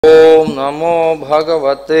Ом намо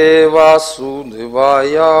Бхагавате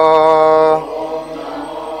Васудевая.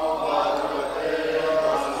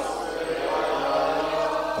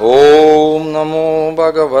 Ом намо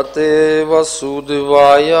Бхагавате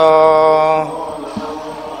Васудевая.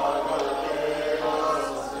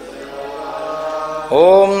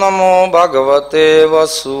 Ом намо Бхагавате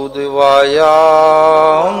Васудевая.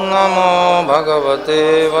 Ом намо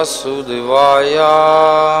Бхагавате Васудевая.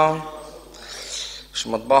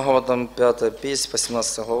 Шримад Бхагаватам 5 песнь,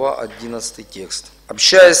 18 глава, 11 текст.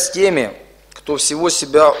 Общаясь с теми, кто всего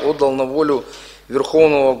себя отдал на волю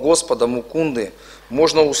Верховного Господа Мукунды,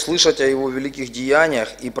 можно услышать о Его великих деяниях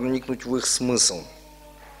и проникнуть в их смысл.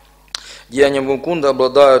 Деяния Мукунды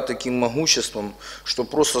обладают таким могуществом, что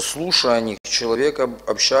просто слушая о них, человек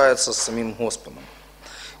общается с самим Господом.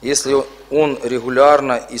 Если он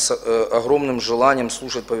регулярно и с огромным желанием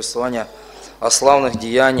слушает повествования о славных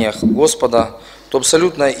деяниях Господа, то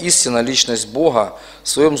абсолютная истина, личность Бога в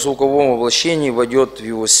своем звуковом воплощении войдет в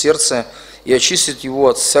его сердце и очистит его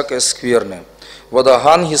от всякой скверны. Вода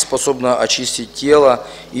Ганги способна очистить тело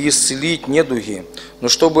и исцелить недуги, но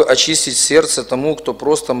чтобы очистить сердце тому, кто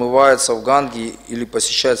просто омывается в Ганге или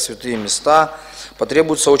посещает святые места,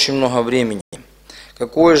 потребуется очень много времени.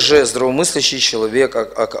 Какой же здравомыслящий человек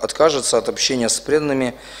откажется от общения с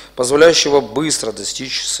преданными, позволяющего быстро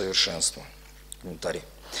достичь совершенства? Комментарий.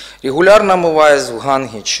 Регулярно омываясь в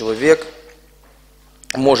Ганге, человек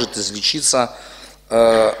может излечиться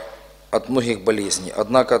от многих болезней.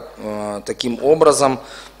 Однако таким образом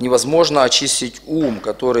невозможно очистить ум,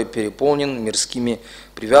 который переполнен мирскими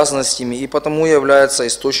привязанностями и потому является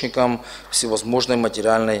источником всевозможной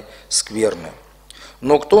материальной скверны.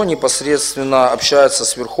 Но кто непосредственно общается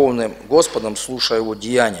с Верховным Господом, слушая Его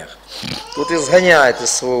деяниях, тот изгоняет из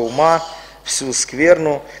своего ума всю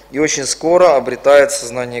скверну и очень скоро обретает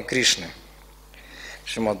сознание Кришны.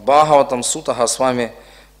 Шримад Бхагаватам Сута Госвами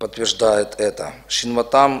подтверждает это.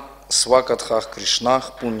 Шинватам свакатхах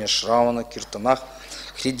Кришнах пунья шравана киртанах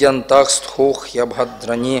хридьянтах стхох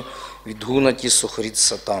ябхадрани видгунати сухрит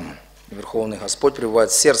сатам. Верховный Господь пребывает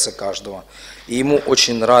в сердце каждого, и Ему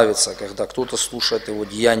очень нравится, когда кто-то слушает Его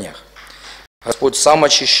деяниях. Господь сам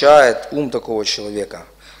очищает ум такого человека.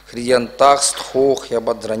 Хридьянтах стхох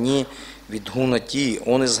ябхадрани видгунати,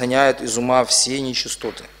 он изгоняет из ума все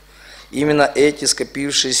нечистоты. Именно эти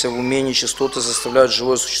скопившиеся в уме нечистоты заставляют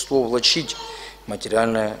живое существо влачить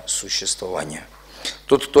материальное существование.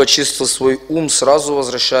 Тот, кто очистил свой ум, сразу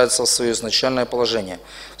возвращается в свое изначальное положение,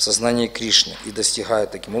 в сознание Кришны, и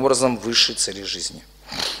достигает таким образом высшей цели жизни.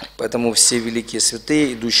 Поэтому все великие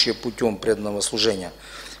святые, идущие путем преданного служения,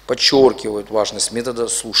 подчеркивают важность метода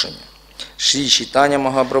слушания. Шри Чайтанья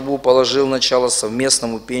Махапрабху положил начало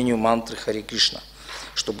совместному пению мантры Харе Кришна,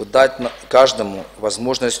 чтобы дать каждому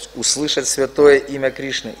возможность услышать святое имя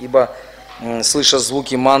Кришны, ибо слыша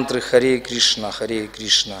звуки мантры Харе Кришна,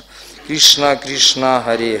 Кришна Кришна,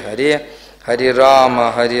 Харе Харе, Харе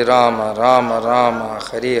Рама, Рама Рама,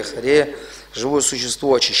 Харе Харе, живое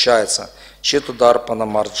существо очищается Четударпана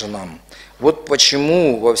Марджанам. Вот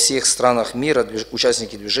почему во всех странах мира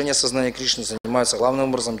участники движения сознания Кришны занимаются главным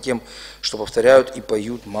образом тем, что повторяют и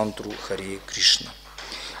поют мантру Харе Кришна.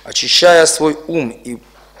 Очищая свой ум и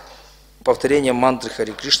повторением мантры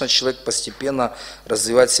Харе Кришна, человек постепенно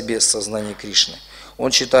развивает в себе сознание Кришны. Он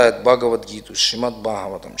читает Бхагавад-гиту, Шримад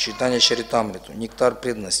Бхагаватам, Чайтанья Чаритамриту, нектар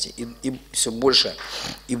преданности и все больше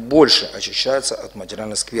и больше очищается от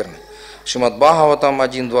материальной скверны. Шримад Бхагаватам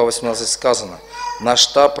 1.2.18 сказано: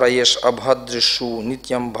 «Нашта праеш абхадришу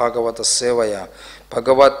нитьям Бхагавата севая,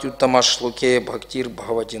 Бхагаватюттама шлоке бхактир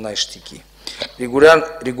Бхагавати найштики».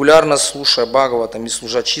 Регулярно слушая Бхагаватам и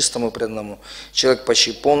служа чистому и преданному, человек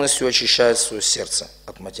почти полностью очищает свое сердце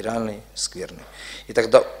от материальной скверны. И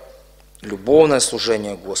тогда любовное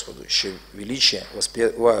служение Господу, еще величие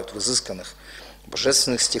воспевают в изысканных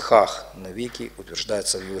божественных стихах, навеки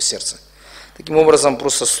утверждается в его сердце. Таким образом,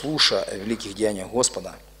 просто слушая о великих деяниях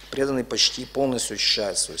Господа, преданный почти полностью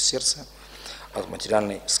очищает свое сердце от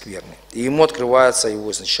материальной скверны. И ему открывается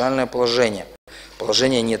его изначальное положение,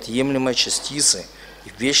 положение неотъемлемой частицы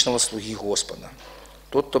и вечного слуги Господа.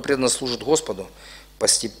 Тот, кто преданно служит Господу,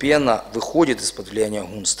 постепенно выходит из-под влияния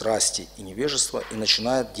гун страсти и невежества и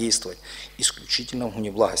начинает действовать исключительно в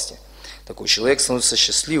гуне благости. Такой человек становится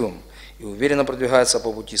счастливым и уверенно продвигается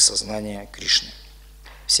по пути сознания Кришны.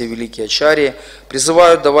 Все великие ачарьи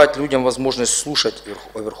призывают давать людям возможность слушать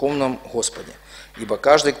о Верховном Господе, ибо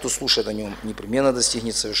каждый, кто слушает о Нем, непременно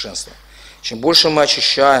достигнет совершенства. Чем больше мы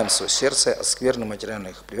очищаем свое сердце от скверных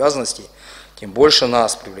материальных привязанностей, тем больше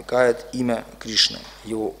нас привлекает имя Кришны,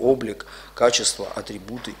 его облик, качества,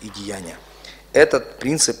 атрибуты и деяния. Этот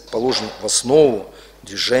принцип положен в основу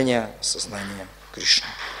движения сознания Кришны.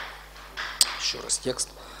 Еще раз текст.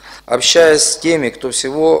 Общаясь с теми, кто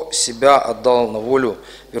всего себя отдал на волю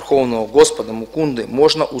Верховного Господа Мукунды,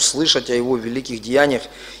 можно услышать о его великих деяниях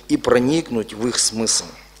и проникнуть в их смысл.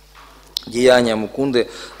 Деяния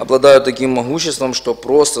Мукунды обладают таким могуществом, что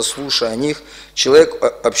просто слушая о них, человек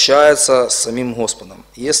общается с самим Господом.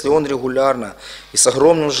 Если он регулярно и с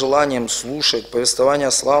огромным желанием слушает повествование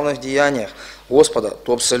о славных деяниях Господа,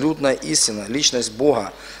 то абсолютная истина, личность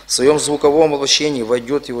Бога в своем звуковом воплощении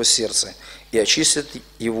войдет в его сердце и очистит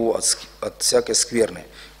его от всякой скверны.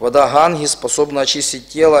 Вода Ганги способна очистить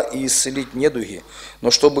тело и исцелить недуги,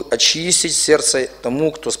 но чтобы очистить сердце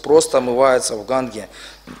тому, кто просто омывается в Ганге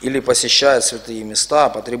или посещает святые места,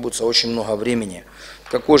 потребуется очень много времени.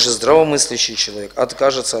 Какой же здравомыслящий человек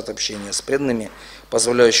откажется от общения с преданными,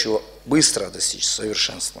 позволяющего быстро достичь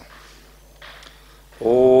совершенства?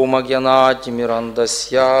 Ом Агьянати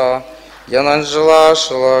Мирандасья, Янанджала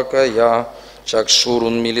Шалакая,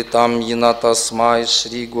 Чакшурун Милитам Янатасмай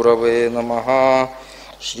Шри Гураве Намаха,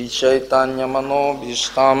 Шри Чайтанья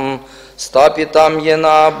Манобиштам, Стапитам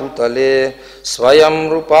Йена Бутале,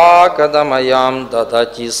 Своям Рупа Кадамаям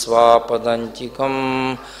Дадати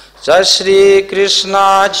Свападантикам, Джай Шри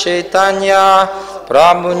Кришна Чайтанья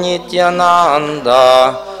Прабху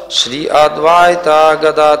Нитьянанда, Шри Адвайта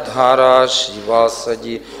Гададхара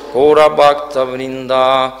Шривасади Гора Бхакта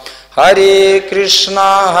Вринда. Харе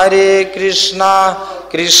Кришна, Кришна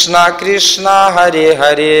Кришна, Харе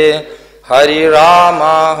Харе, Харе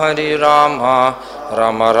Рама,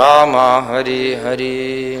 Рама Рама, Харе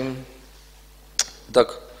Харе.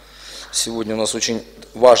 Так, сегодня у нас очень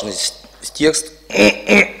важный текст.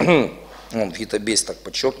 Он в Гита-бейс так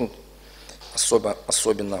подчеркнут.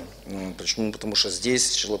 Особенно. Почему? Потому что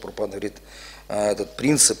здесь Шрила Прабхупада говорит, этот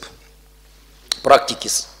принцип практики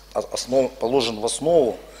положен в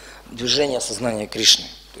основу движения сознания Кришны.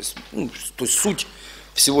 То есть суть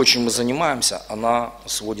всего, чем мы занимаемся, она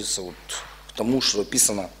сводится вот к тому, что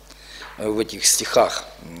описано в этих стихах.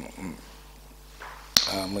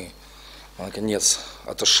 Мы, наконец,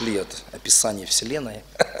 отошли от описания Вселенной,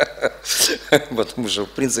 потому что,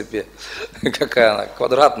 в принципе, какая она,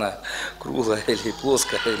 квадратная, круглая или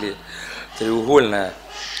плоская, или треугольная.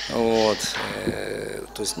 Вот.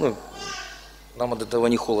 То есть, нам от этого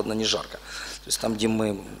ни холодно, ни жарко. То есть там, где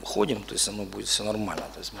мы ходим, то есть оно будет все нормально.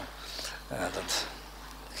 То есть мы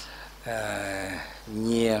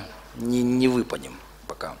не выпадем,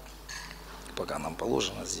 пока нам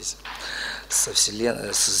положено здесь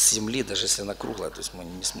с земли, даже если она круглая, то есть мы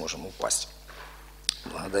не сможем упасть.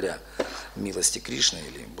 Благодаря милости Кришны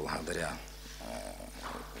или благодаря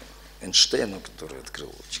Эйнштейну, который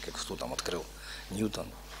открыл, кто там открыл, Ньютон,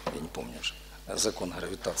 я не помню уже, закон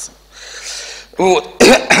гравитации. Вот.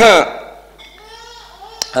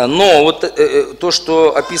 Но вот то,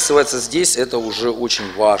 что описывается здесь, это уже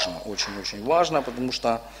очень важно, очень-очень важно, потому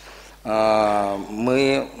что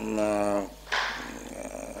мы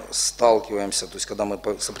сталкиваемся, то есть когда мы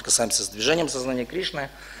соприкасаемся с движением сознания Кришны,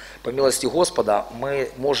 по милости Господа, мы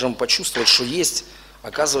можем почувствовать, что есть,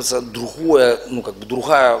 оказывается, другая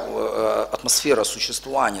атмосфера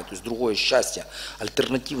существования, то есть другое счастье,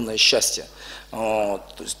 альтернативное счастье, то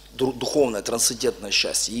есть духовное, трансцендентное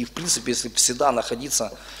счастье. И в принципе, если всегда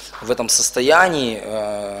находиться в этом состоянии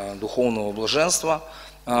духовного блаженства,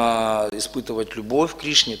 испытывать любовь к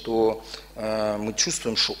Кришне, то мы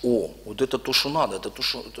чувствуем, что вот это то, что надо, это то,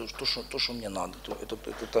 что мне надо,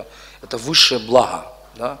 это высшее благо,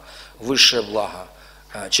 да? Высшее благо.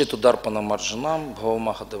 Чету дарпана марджанам,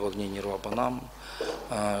 бхавамаха давагни нирвапанам,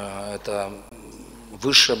 это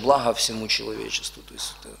высшее благо всему человечеству, то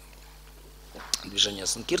есть это движение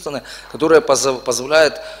санкиртаны, которое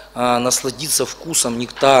позволяет насладиться вкусом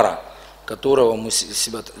нектара, которого мы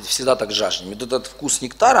себя всегда так жаждем. И вот этот вкус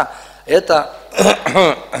нектара, это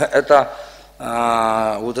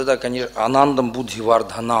конечно, анандам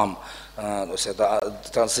будхивардханам, то есть это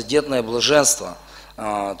трансцендентное блаженство,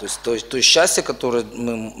 то есть счастье, которое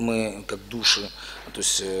мы как души, то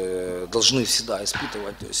есть должны всегда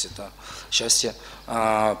испытывать, то есть это счастье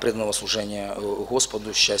преданного служения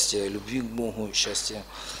Господу, счастье любви к Богу, счастье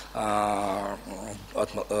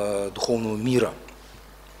духовного мира.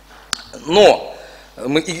 Но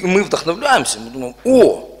мы вдохновляемся, мы думаем,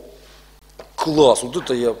 класс, вот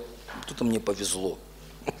это мне повезло.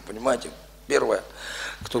 Понимаете, первое,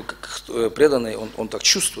 кто преданный, он так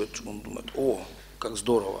чувствует, он думает, как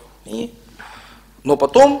здорово. Но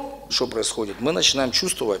потом, что происходит, мы начинаем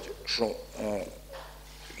чувствовать, что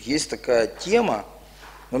есть такая тема,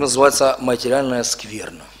 она называется материальная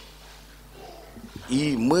скверна.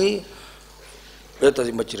 И мы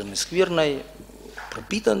этой материальной скверной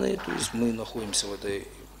пропитаны, то есть мы находимся в этой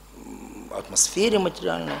атмосфере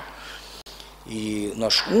материальной, и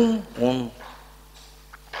наш ум, он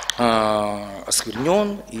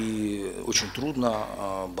осквернен, и очень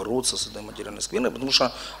трудно бороться с этой материальной скверной, потому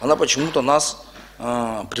что она почему-то нас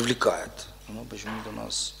привлекает. Она почему-то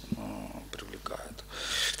нас привлекает.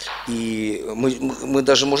 И мы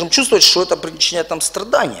даже можем чувствовать, что это причиняет нам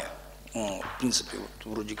страдания. В принципе, вот,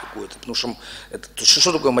 вроде какое-то. Потому что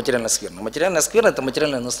что такое материальная скверна? Материальная скверна – это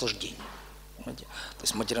материальное наслаждение. Понимаете? То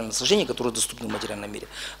есть материальное наслаждение, которое доступно в материальном мире.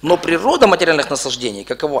 Но природа материальных наслаждений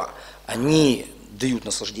какова? Они дают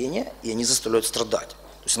наслаждение, и они заставляют страдать.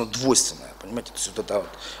 То есть оно двойственное, понимаете? То есть вот это вот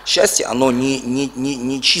счастье, оно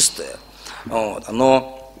не чистое. Вот,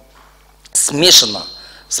 оно смешано.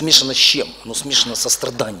 Смешано с чем? Оно смешано со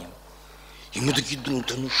страданием. И мы такие думаем,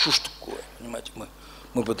 да ну что ж такое? Понимаете,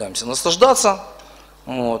 мы пытаемся наслаждаться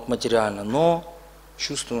вот, материально, но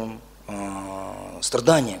чувствуем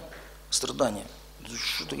страдания. Страдания.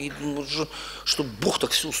 Что Бог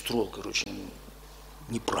так все устроил, короче,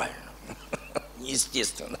 неправильно,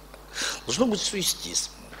 неестественно. Должно быть все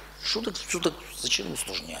естественно. Что так, зачем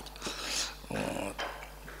усложнять? Вот.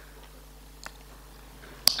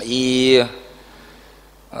 И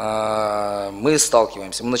мы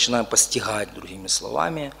сталкиваемся, мы начинаем постигать, другими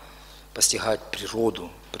словами, постигать природу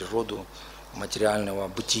материального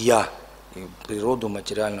бытия, и природу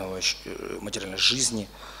материальной жизни,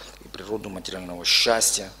 и природу материального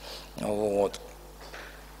счастья. Вот.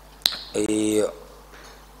 И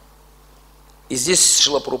здесь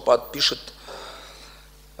Шрила Прабхупад пишет,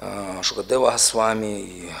 Шукадева Госвами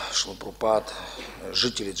и Шрила Прабхупад,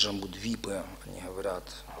 жители Джамбудвипы, они говорят,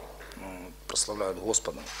 прославляют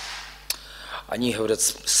Господа. Они говорят,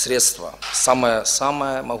 средство,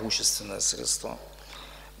 самое могущественное средство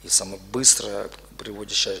и самое быстрое,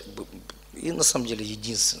 приводящее, и на самом деле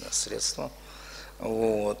единственное средство,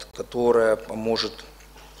 вот, которое поможет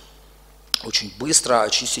очень быстро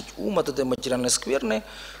очистить ум от этой материальной скверны.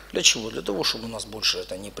 Для чего? Для того, чтобы нас больше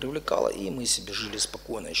это не привлекало, и мы себе жили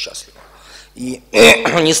спокойно и счастливо. И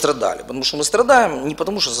не страдали. Потому что мы страдаем не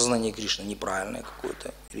потому, что сознание Кришны неправильное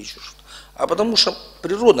какое-то, или еще что-то, а потому что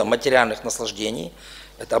природа материальных наслаждений,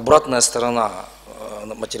 это обратная сторона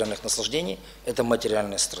материальных наслаждений, это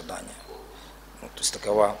материальное страдание. Ну, то есть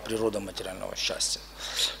такова природа материального счастья.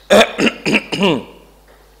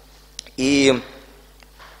 И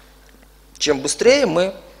чем быстрее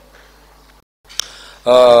мы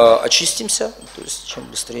очистимся, то есть чем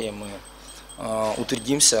быстрее мы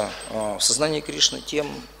утвердимся в сознании Кришны, тем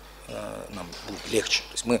нам будет легче.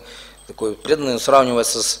 То есть мы такой преданный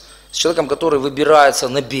сравнивается с человеком, который выбирается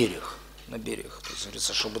на берег. То есть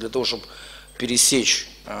говорится, чтобы для того, чтобы пересечь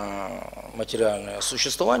материальное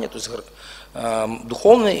существование, то есть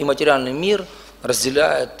духовный и материальный мир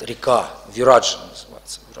разделяет река, Вираджа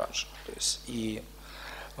называется, Вираджа. То есть, и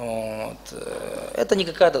вот, это не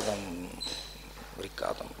какая-то там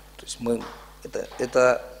река, там, то есть мы,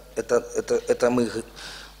 это мы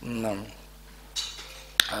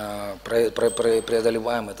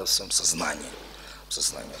преодолеваем это в своем сознании.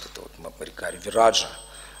 Сознание, вот это вот река Вираджа,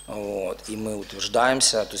 вот, и мы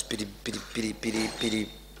утверждаемся, то есть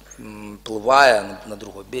переплывая на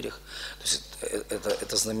другой берег, то есть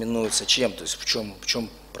это знаменуется чем, то есть в чем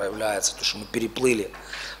проявляется то, что мы переплыли,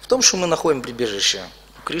 в том, что мы находим прибежище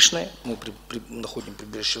у Кришны, мы находим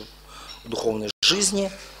прибежище в духовной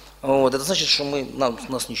жизни. Вот, это значит, что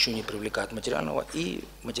нас ничего не привлекает материального и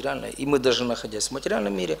материальное, и мы даже находясь в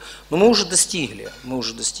материальном мире, но мы уже достигли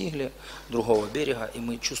другого берега, и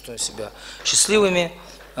мы чувствуем себя счастливыми,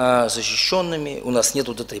 защищенными, у нас нет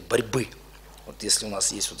вот этой борьбы. Вот если у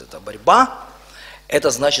нас есть вот эта борьба,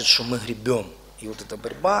 это значит, что мы гребем, и вот эта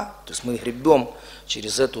борьба, то есть мы гребем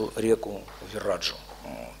через эту реку Вираджу.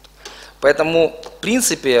 Вот. Поэтому, в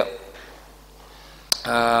принципе,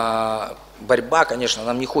 борьба, конечно,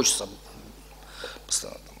 нам не хочется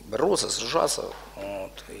постоянно бороться, сражаться,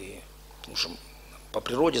 вот, потому что по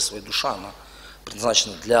природе своей душа она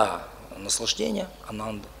предназначена для наслаждения,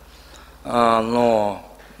 ананды, но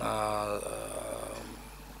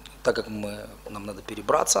так как нам надо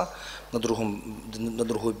перебраться на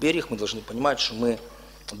другой берег, мы должны понимать, что мы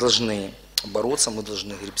должны бороться, мы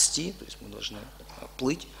должны гребсти, то есть мы должны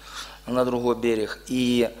плыть на другой берег.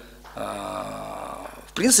 И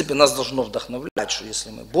в принципе, нас должно вдохновлять, что если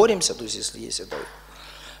мы боремся, то есть если есть это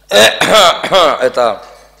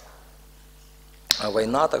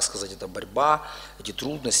война, так сказать, это борьба, эти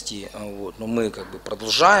трудности, вот, но мы как бы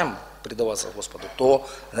продолжаем предаваться Господу, то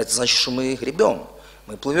это значит, что мы гребем,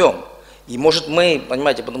 мы плывем. И может мы,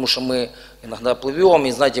 понимаете, потому что мы иногда плывем,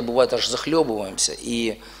 и, знаете, бывает аж захлебываемся,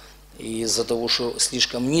 и из-за того, что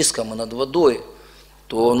слишком низко мы над водой,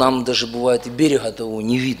 то нам даже бывает и берега того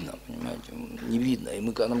не видно, понимаете, не видно. И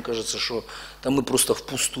нам кажется, что там мы просто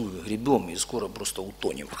впустую гребем и скоро просто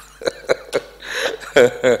утонем.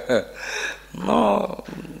 Но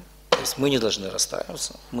то есть мы не должны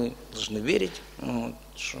расстраиваться, мы должны верить,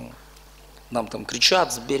 что нам там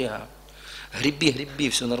кричат с берега: греби, греби,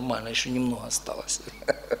 все нормально, еще немного осталось.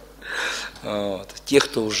 Те,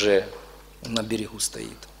 кто уже на берегу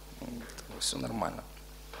стоит, все нормально,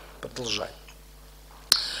 продолжай.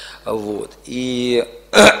 Вот. И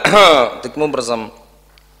таким образом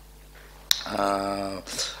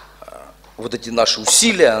вот эти наши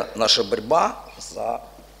усилия, наша борьба за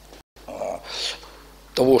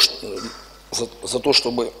то,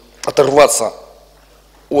 чтобы оторваться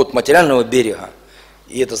от материального берега,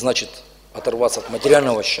 и это значит оторваться от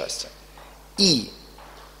материального счастья и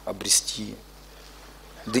обрести,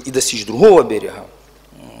 и достичь другого берега,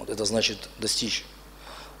 это значит достичь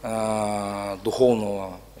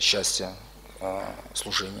духовного счастья,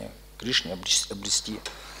 служения Кришне, обрести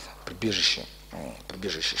прибежище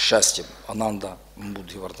счастья, ананда,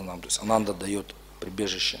 Будхи Вардханам, то есть ананда дает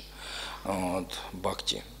прибежище,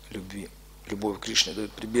 бхакти, любовь к Кришне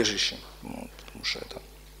дает прибежище, потому что это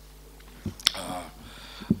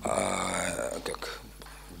как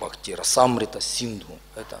бхакти расамрита, синдху,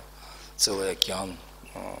 это целый океан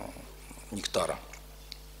нектара.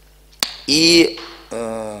 И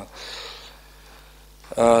то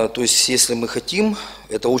есть, если мы хотим,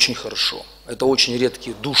 это очень хорошо. Это очень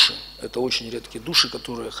редкие души. Это очень редкие души,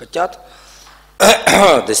 которые хотят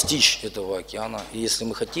достичь этого океана. И если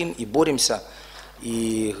мы хотим и боремся,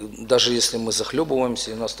 и даже если мы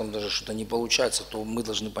захлебываемся, и у нас там даже что-то не получается, то мы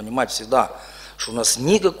должны понимать всегда, что у нас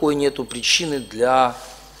никакой нету причины для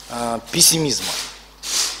пессимизма.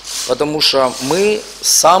 Потому что мы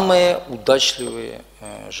самые удачливые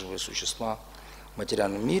живые существа в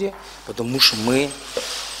материальном мире, потому что мы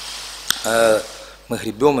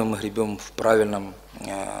гребем в правильном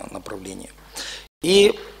направлении.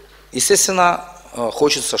 И, естественно,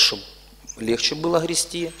 хочется, чтобы легче было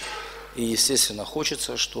грести, и, естественно,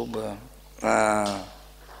 хочется, чтобы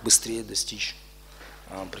быстрее достичь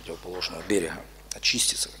противоположного берега,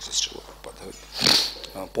 очиститься, как здесь Шрила Прабхупада говорит,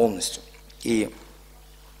 полностью. И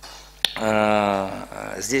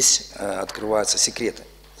здесь открываются секреты.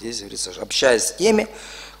 Здесь говорится, общаясь с теми,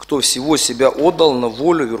 кто всего себя отдал на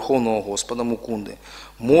волю Верховного Господа Мукунды,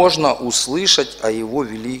 можно услышать о его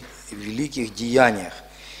великих деяниях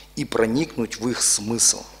и проникнуть в их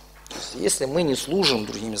смысл. То есть, если мы не служим,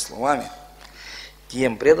 другими словами,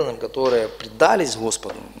 тем преданным, которые предались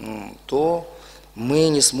Господу, то мы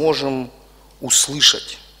не сможем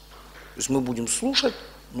услышать. То есть мы будем слушать,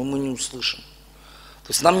 но мы не услышим. То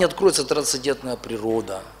есть нам не откроется трансцендентная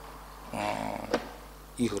природа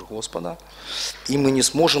игр Господа, и мы не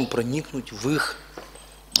сможем проникнуть в их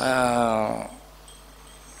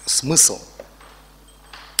смысл,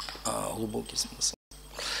 глубокий смысл,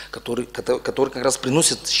 который как раз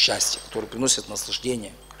приносит счастье, который приносит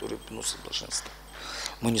наслаждение, который приносит блаженство.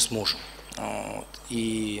 Мы не сможем.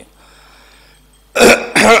 И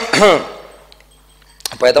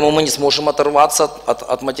поэтому мы не сможем оторваться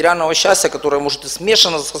от материального счастья, которое может и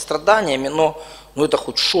смешано со страданиями, но это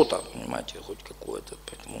хоть что-то, понимаете, хоть какое-то.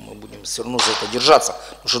 Поэтому мы будем все равно за это держаться.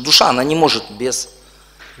 Потому что душа, она не может без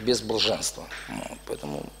блаженства.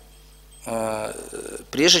 Поэтому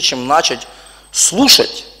прежде чем начать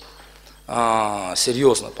слушать,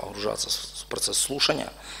 серьезно погружаться в процесс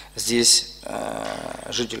слушания, здесь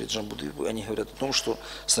жители Джамбуды, они говорят о том, что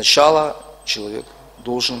сначала человек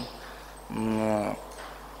должен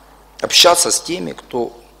общаться с теми,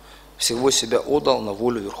 кто всего себя отдал на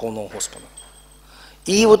волю Верховного Господа.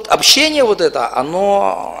 И вот общение вот это,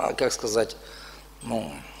 оно, как сказать,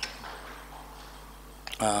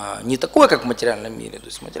 не такое, как в материальном мире. То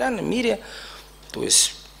есть в материальном мире, то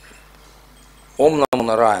есть Ом Намо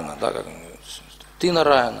Нараяна, да, как ты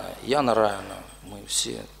Нараяна, я Нараяна, мы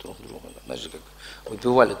все друг друга. Знаешь, как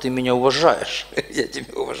выпивали, ты меня уважаешь, я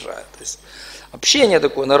тебя уважаю. То есть общение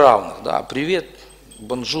такое на равных, да, привет,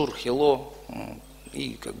 бонжур, хелло,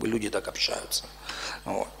 и как бы люди так общаются.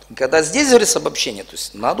 Вот. Когда здесь говорится об общении, то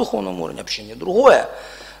есть на духовном уровне общение другое,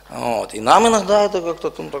 вот, и нам иногда это как-то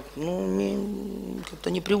как-то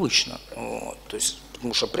непривычно. Вот. То есть,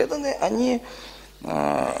 потому что преданные, они,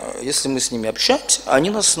 если мы с ними общаемся, они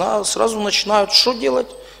нас сразу начинают что делать?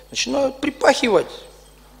 Начинают припахивать,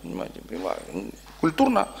 понимаете,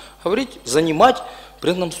 культурно говорить, занимать в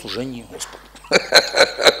преданном служении Господу.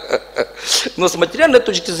 Но с материальной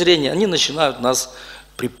точки зрения они начинают нас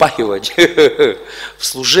припахивать в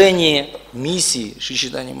служении миссии Шри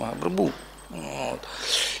Чайтанья Махапрабху. Вот.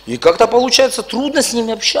 И как-то получается трудно с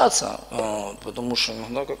ними общаться, потому что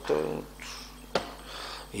иногда как-то...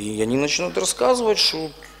 И они начинают рассказывать,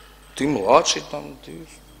 что ты младший, там, ты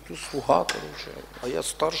слуга, короче, а я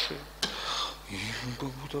старший. И как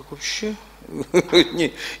бы так вообще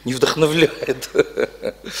не вдохновляет.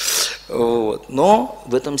 Вот. Но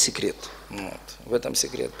в этом секрет. Вот. В этом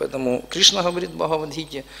секрет. Поэтому Кришна говорит в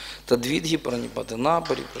Бхагавад-гите: «Тадвидхи пранипатена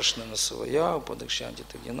парипрашнена савая упадакшанти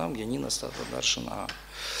тагдинам гьянина стата даршана».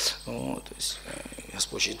 Вот. То есть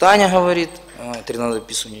Господь Чайтанья говорит: «Тринада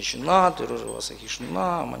писуничина, тирожава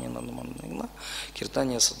сахишна, манина наманна,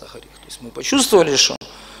 киртания садахарих». То есть мы почувствовали, что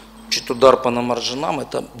Читудар Панамарджанам —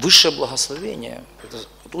 это высшее благословение, это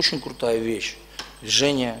очень крутая вещь,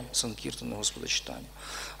 движение Санкиртана Господа Чайтаньи.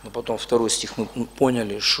 Но потом второй стих мы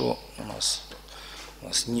поняли, что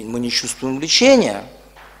мы не чувствуем влечения,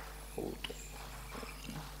 вот,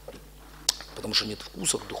 потому что нет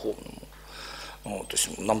вкуса к духовному. Вот, то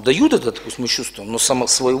есть нам дают этот вкус, мы чувствуем, но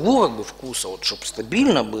своего как бы вкуса, вот, чтобы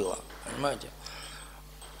стабильно было, понимаете,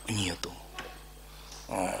 нету.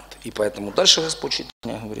 Вот. И поэтому дальше Господь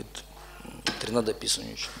Чайтанья говорит: «Тринада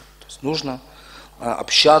писуничина». То есть нужно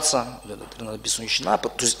общаться, тринада писуничина,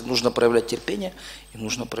 то есть нужно проявлять терпение и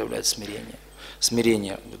нужно проявлять смирение.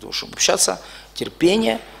 Смирение для того, чтобы общаться,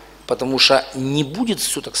 терпение, потому что не будет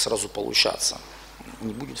все так сразу получаться.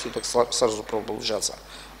 Не будет все так сразу получаться.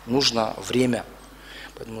 Нужно время,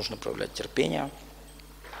 поэтому нужно проявлять терпение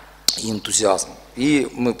и энтузиазм. И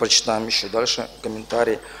мы прочитаем еще дальше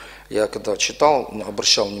комментарии. Я когда читал,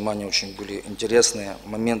 обращал внимание, очень были интересные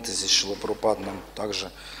моменты здесь Шрила Прабхупада нам также.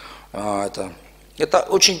 Это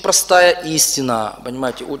очень простая истина,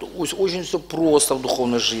 понимаете, очень все просто в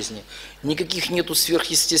духовной жизни. Никаких нету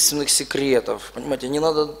сверхъестественных секретов, понимаете, не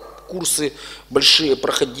надо курсы большие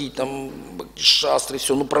проходить, там, шастры,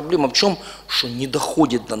 все. Но проблема в чем? Что не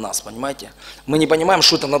доходит до нас, понимаете. Мы не понимаем,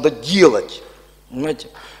 что это надо делать, понимаете.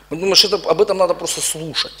 Мы думаем, что об этом надо просто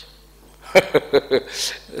слушать.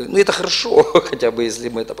 Ну это хорошо, хотя бы если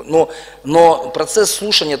мы это... Но процесс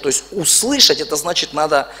слушания, то есть услышать, это значит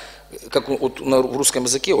надо, как вот в русском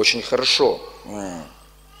языке очень хорошо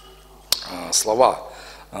слова,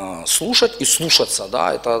 слушать и слушаться,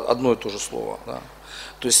 да, это одно и то же слово, да.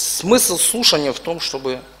 То есть смысл слушания в том,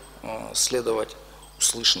 чтобы следовать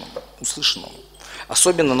услышанному.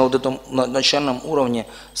 Особенно на вот этом начальном уровне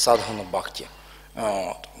садхана бхакти.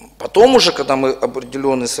 Вот. Потом уже, когда мы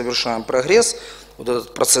определенный совершаем прогресс, вот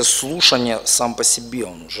этот процесс слушания сам по себе,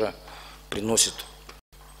 он уже приносит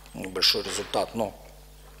большой результат. Но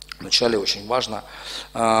вначале очень важно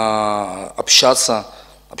общаться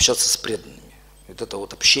с преданными. Вот это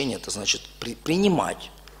вот общение, это значит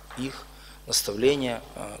принимать их наставления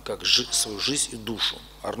как свою жизнь и душу.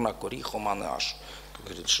 Арна кори хоманы аш, как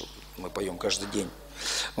говорит, мы поем каждый день.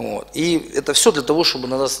 Вот. И это все для того, чтобы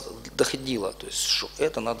на нас доходило, то есть что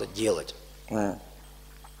это надо делать.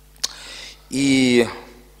 И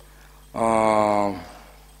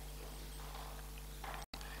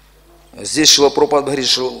здесь Шрила Прабхупада говорит,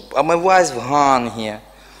 что омываясь в Ганге,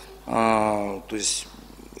 то есть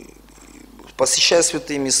посещая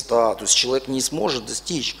святые места, то есть человек не сможет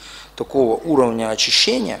достичь такого уровня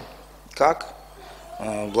очищения, как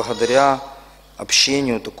благодаря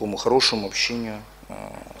общению, такому хорошему общению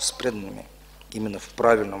с преданными, именно в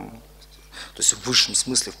правильном, то есть в высшем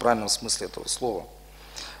смысле, в правильном смысле этого слова.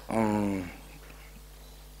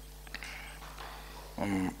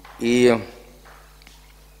 И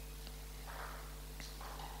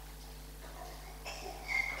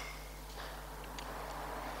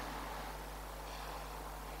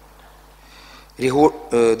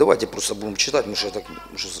давайте просто будем читать, потому что я так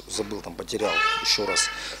уже забыл, там потерял еще раз.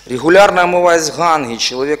 Регулярно омываясь в Ганге,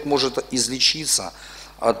 человек может излечиться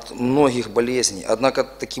от многих болезней, однако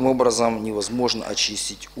таким образом невозможно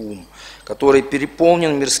очистить ум, который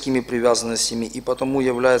переполнен мирскими привязанностями и потому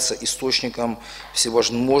является источником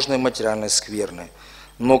всевозможной материальной скверны.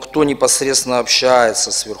 Но кто непосредственно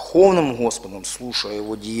общается с Верховным Господом, слушая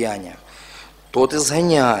Его деяния, тот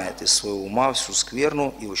изгоняет из своего ума всю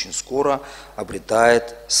скверну и очень скоро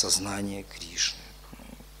обретает сознание Кришны.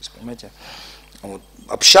 То есть, понимаете, вот,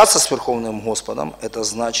 общаться с Верховным Господом, это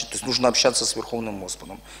значит, то есть нужно общаться с Верховным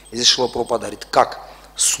Господом. И здесь Шрила Прабхупада говорит, как?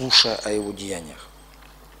 Слушая о Его деяниях.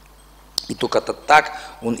 И только так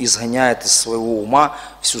он изгоняет из своего ума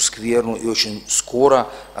всю скверну и очень скоро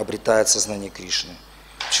обретает сознание Кришны.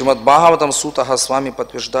 Шримад Бхагаватам Сутага с вами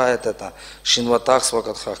подтверждает это. Шинватах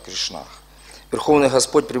свакатхах Кришнах. Верховный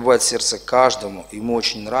Господь пребывает в сердце каждому, ему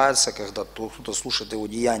очень нравится, когда кто-то слушает его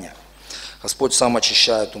деяния. Господь сам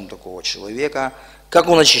очищает ум такого человека. Как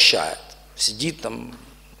он очищает? Сидит там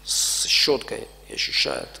с щеткой и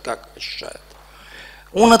очищает. Как очищает?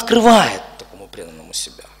 Он открывает такому преданному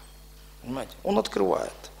себя. Понимаете? Он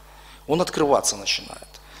открывает. Он открываться начинает.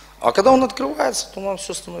 А когда он открывается, то нам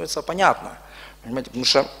все становится понятно. Понимаете? Потому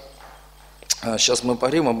что сейчас мы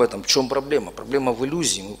поговорим об этом. В чем проблема? Проблема в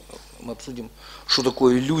иллюзии. Мы обсудим, что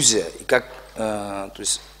такое иллюзия и как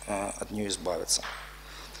от нее избавиться.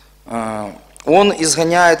 Он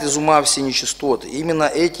изгоняет из ума все нечистоты. Именно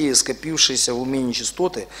эти скопившиеся в уме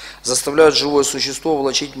нечистоты заставляют живое существо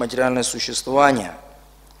влачить материальное существование.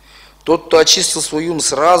 Тот, кто очистил свой ум,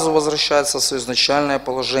 сразу возвращается в свое изначальное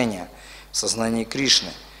положение в сознании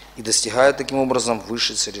Кришны и достигает таким образом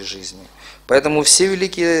высшей цели жизни. Поэтому все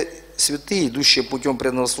великие святые, идущие путем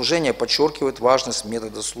преданного служения, подчеркивают важность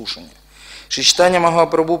метода слушания. Шри Чайтанья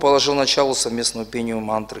Махапрабху положил начало совместному пению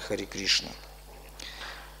мантры Хари Кришна,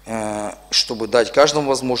 чтобы дать каждому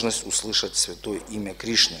возможность услышать святое имя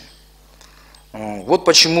Кришны. Вот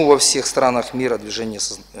почему во всех странах мира движения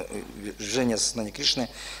сознания Кришны,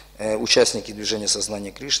 участники движения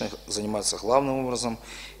сознания Кришны занимаются главным образом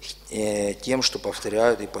тем, что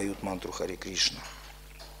повторяют и поют мантру Хари Кришна.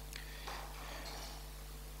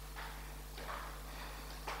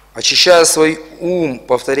 Очищая свой ум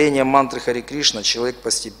повторением мантры Хари Кришна, человек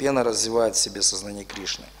постепенно развивает в себе сознание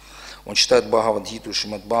Кришны. Он читает Бхагавад-гиту,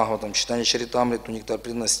 Шримад Бхагаватам, читание Чаритамриту, нектар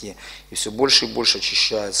преданности, и все больше и больше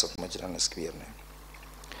очищается от материальной скверны.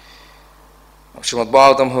 В Шримад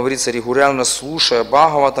Бхагаватам говорится, регулярно слушая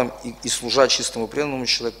Бхагаватам и служа чистому преданному,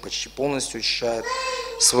 человек почти полностью очищает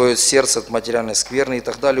свое сердце от материальной скверны, и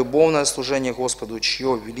тогда любовное служение Господу,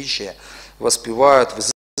 чье величие воспевают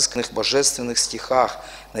в изысканных божественных стихах,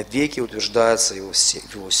 навеки утверждается в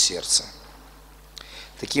его сердце.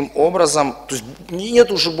 Таким образом, то есть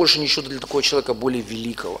нет уже больше ничего для такого человека более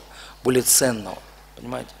великого, более ценного,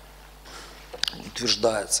 понимаете?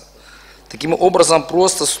 Утверждается. Таким образом,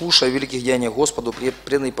 просто слушая о великих деяниях Господу,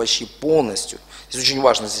 преданный почти полностью, здесь очень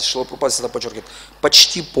важно, здесь Шрила Прабхупада всегда подчеркивает,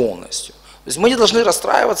 почти полностью. То есть мы не должны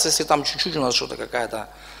расстраиваться, если там чуть-чуть у нас что-то какая-то,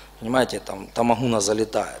 понимаете, там тамагуна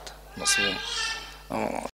залетает на своем.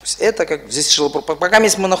 Это как здесь пока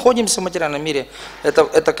мы находимся в материальном мире,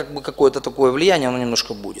 это как бы какое-то такое влияние, оно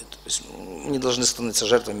немножко будет. То есть мы не должны становиться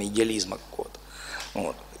жертвами идеализма какого-то.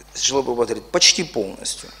 Вот. Шрила Прабхупада говорит, почти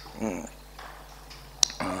полностью.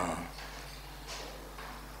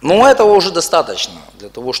 Но этого уже достаточно для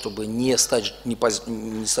того, чтобы не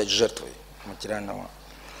стать жертвой материального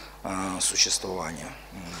существования.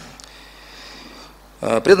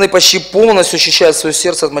 Преданный почти полностью очищает свое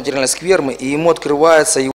сердце от материальной скверны, и ему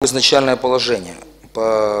открывается его изначальное положение,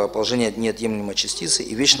 положение неотъемлемой частицы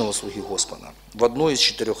и вечного слуги Господа, в одну из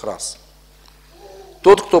 4 раз.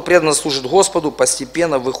 Тот, кто преданно служит Господу,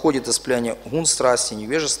 постепенно выходит из влияния гун, страсти,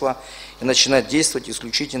 невежества и начинает действовать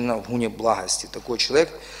исключительно в гуне благости. Такой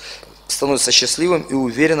человек становится счастливым и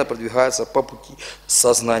уверенно продвигается по пути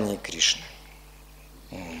сознания Кришны.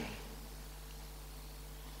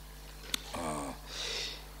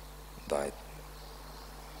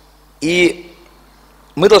 И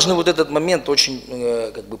мы должны вот этот момент очень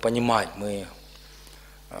как бы понимать. Мы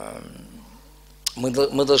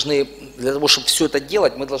должны, для того, чтобы все это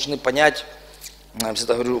делать, мы должны понять, я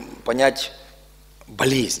всегда говорю, понять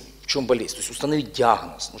болезнь. В чем болезнь? То есть установить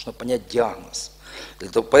диагноз, нужно понять диагноз.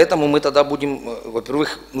 Поэтому мы тогда будем,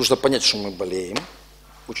 во-первых, нужно понять, что мы болеем,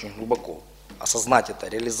 очень глубоко, осознать это,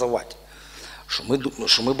 реализовать, что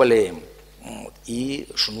мы болеем, вот, и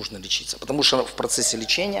что нужно лечиться. Потому что в процессе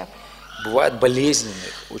лечения бывает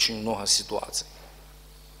болезненных очень много ситуаций.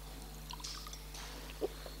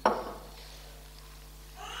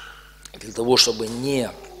 Для того, чтобы не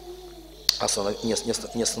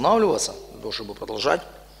останавливаться, для того, чтобы продолжать,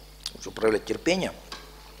 чтобы проявлять терпение,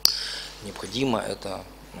 необходимо это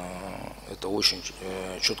очень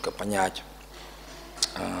четко понять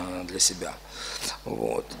для себя.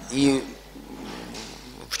 Вот. И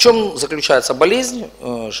в чем заключается болезнь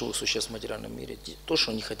живых существ в материальном мире? То,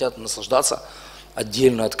 что они хотят наслаждаться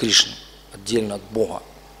отдельно от Кришны, отдельно от Бога,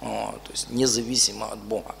 то есть независимо от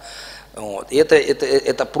Бога. Вот. И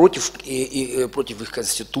это против их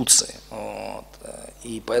конституции. Вот.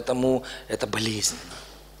 И поэтому это болезненно.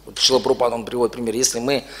 Вот Шрила Прабхупада, он приводит пример. Если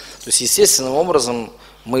мы, то есть естественным образом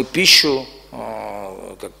мы пищу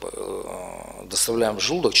доставляем в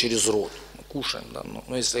желудок через рот, кушаем. Да?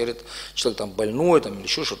 Но если говорит, человек там больной там, или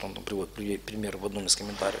еще что-то, он там приводит пример в одном из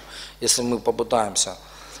комментариев. Если мы попытаемся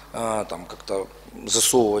там как-то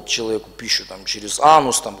засовывать человеку пищу там, через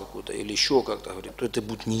анус там, какую-то или еще как-то, говорит, то это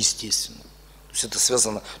будет неестественно. То есть это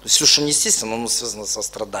связано, то есть все, что неестественно, оно связано со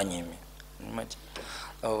страданиями. Понимаете?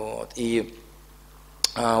 Вот. И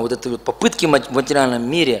вот эти вот попытки в материальном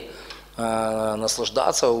мире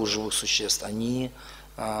наслаждаться у живых существ, они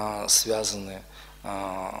связаны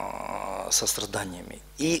со страданиями.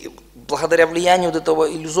 И благодаря влиянию вот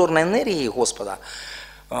этого иллюзорной энергии Господа,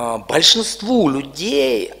 большинству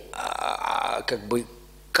людей как бы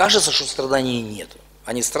кажется, что страданий нет.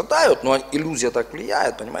 Они страдают, но иллюзия так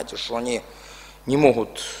влияет, понимаете, что они не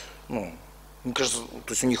могут, ну, мне кажется,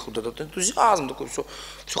 то есть у них вот этот энтузиазм, такой, все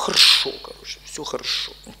хорошо, короче, все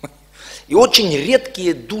хорошо. И очень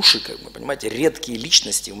редкие души, как бы, понимаете, редкие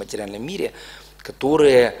личности в материальном мире,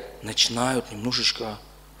 которые начинают немножечко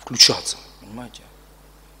включаться, понимаете,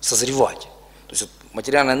 созревать. То есть вот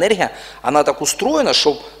материальная энергия, она так устроена,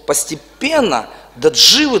 что постепенно до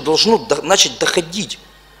дживы должно начать доходить,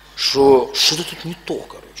 что что-то тут не то,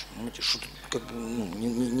 короче, понимаете, что-то как бы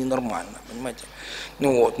ненормально, понимаете.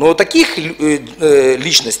 Ну, вот. Но таких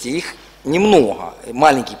личностей, их немного,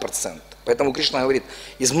 маленький процент. Поэтому Кришна говорит,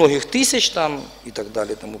 из многих тысяч там и так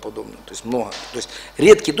далее и тому подобное. То есть много. То есть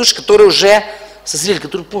редкие души, которые уже созрели,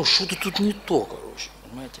 которые поняли, что-то тут не то, короче,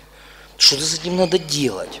 понимаете. Что-то с этим надо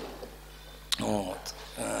делать. Вот.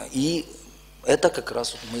 И это как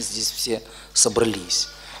раз вот мы здесь все собрались.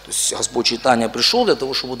 То есть Господь Чайтанья пришел для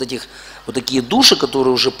того, чтобы вот такие души,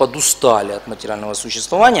 которые уже подустали от материального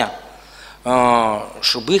существования,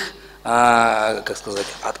 чтобы их, как сказать,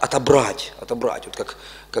 отобрать. Вот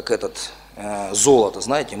как этот золото,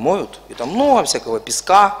 знаете, моют, и там много всякого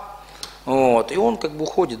песка, вот, и он как бы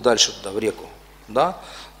уходит дальше туда, в реку, да,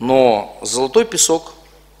 но золотой песок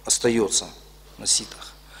остается на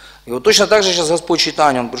ситах. И вот точно так же сейчас Господь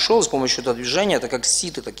Чайтанья, Он пришел с помощью этого движения, это как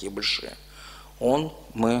ситы такие большие,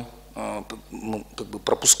 мы как бы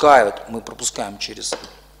мы пропускаем через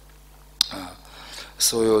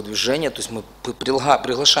свое движение, то есть мы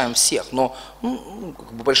приглашаем всех, но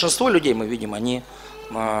как бы большинство людей, мы видим, они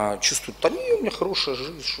чувствуют, да не, у меня хорошая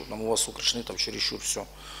жизнь, что там у вас у Кришны там чересчур все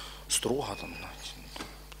строго, там,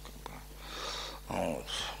 как бы, вот,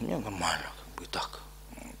 мне нормально, как бы и так.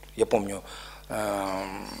 Вот. Я помню,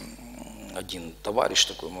 один товарищ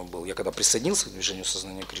такой мой был, я когда присоединился к движению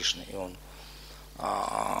сознания Кришны, и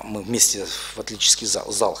мы вместе в атлетический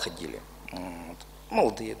зал ходили, вот,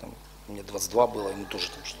 молодые, там, мне 22 было, ему тоже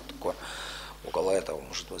там что-то такое, около этого,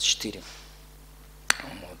 может 24,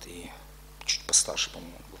 вот, и чуть постарше,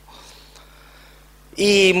 по-моему, был.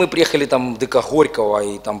 И мы приехали там в ДК Горького,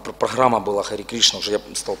 и там программа была Хари Кришна, уже я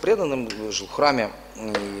стал преданным, жил в храме,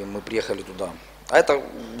 и мы приехали туда. А это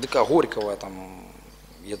ДК Горького, там,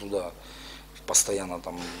 я туда постоянно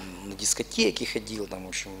там на дискотеке ходил, там, в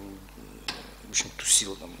общем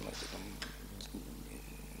тусил, там, знаете, там,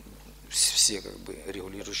 все как бы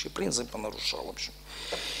регулирующие принципы нарушал, в общем.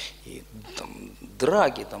 И там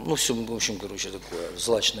драки, там, ну все, в общем, короче, такое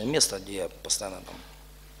злачное место, где я постоянно там,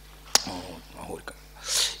 вот, на Горьком.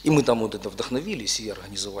 И мы там вот это вдохновились и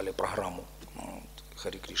организовали программу, вот,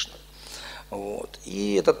 Хари Кришна. Вот.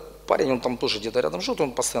 И этот парень, он там тоже где-то рядом живет,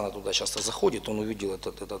 он постоянно туда часто заходит, он увидел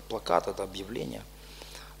этот плакат, это объявление,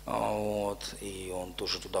 вот, и он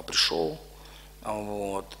тоже туда пришел.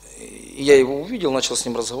 Вот. И я его увидел, начал с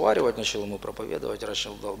ним разговаривать, начал ему проповедовать,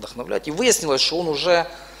 начал вдохновлять. И выяснилось, что он уже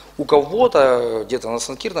у кого-то где-то на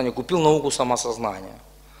Санкиртане купил науку самосознания.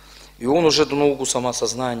 И он уже эту науку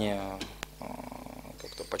самосознания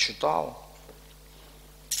как-то почитал.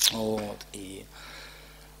 Вот. И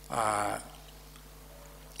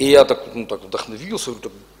я так вдохновился,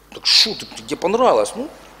 говорю, так что, тебе понравилось? Ну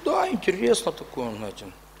да, интересно такое,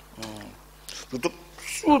 знаете.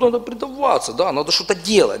 Все, надо предаваться, да, надо что-то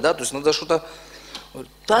делать, да, то есть надо что-то.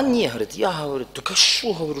 Да не, говорит, я, говорит, так а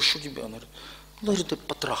что, говорю, что тебе? Она говорит,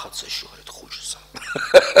 потрахаться еще, говорит, хочется.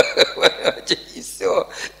 И все,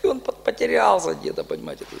 и он потерялся где-то,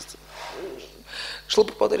 понимаете, то есть. Шла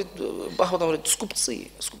говорит, Бхагаватам говорит,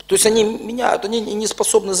 скупцы. То есть они меняют, они не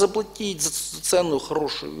способны заплатить за ценную,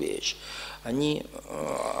 хорошую вещь. Они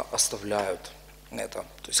оставляют это.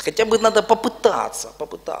 То есть хотя бы надо попытаться.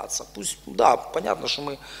 Пусть, да, понятно, что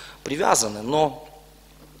мы привязаны, но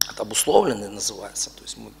это обусловлены называется. То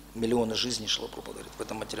есть мы миллионы жизней, Шрила Прабхупада говорит, в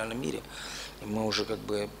этом материальном мире. И мы уже как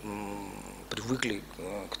бы привыкли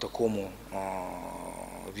к такому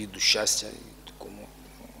виду счастья. Такому,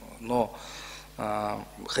 но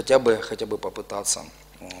хотя бы попытаться.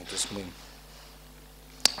 То есть мы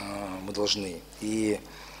должны. И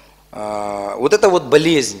вот эта вот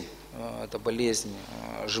болезнь, это болезнь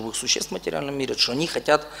живых существ в материальном мире, что они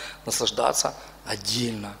хотят наслаждаться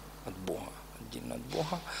отдельно от Бога.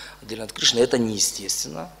 Отдельно от Кришны. Это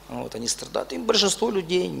неестественно. Вот, они страдают. И большинство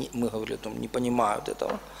людей, мы говорили о том, не понимают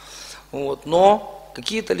этого. Вот, но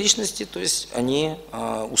какие-то личности, то есть они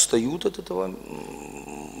устают от этого,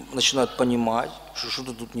 начинают понимать, что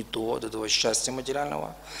что-то тут не то от этого счастья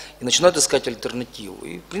материального, и начинают искать альтернативу.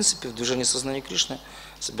 И в принципе в движении сознания Кришны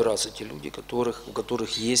собираются те люди, у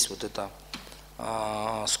которых есть вот эта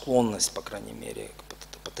склонность, по крайней мере,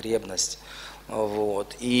 эта потребность.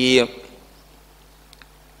 Вот. И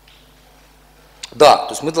да,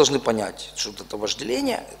 то есть мы должны понять, что вот это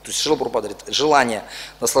вожделение, то есть Шрила Прабхупада говорит, желание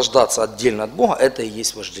наслаждаться отдельно от Бога, это и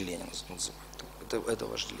есть вожделение, это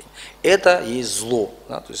вожделение. Это есть зло.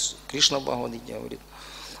 Да? То есть Кришна в Бхагавад-гите говорит,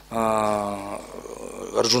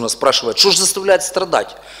 Арджуна спрашивает, что же заставляет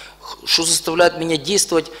страдать, что заставляет меня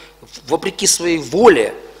действовать вопреки своей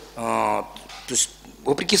воле. То есть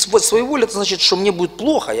вопреки своей воле, это значит, что мне будет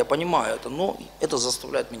плохо, я понимаю это, но это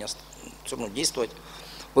заставляет меня все равно действовать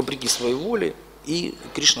вопреки своей воле. И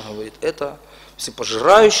Кришна говорит, это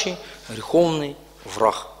всепожирающий, греховный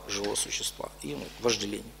враг живого существа. И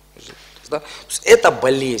вожделение. Да? То есть это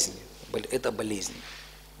болезнь. Это болезнь.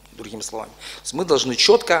 Другими словами. То есть мы должны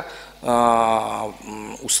четко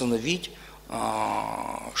установить,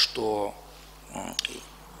 что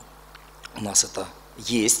у нас это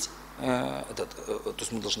есть. То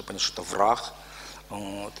есть мы должны понять, что это враг.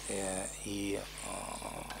 Вот, и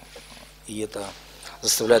это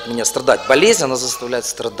заставляет меня страдать. Болезнь, она заставляет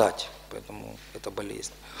страдать, поэтому это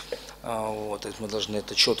болезнь. Вот, то есть мы должны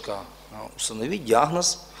это четко установить,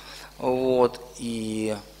 диагноз. Вот,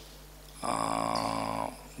 и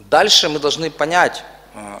дальше мы должны понять,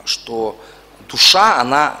 что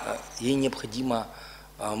душа, ей необходимо,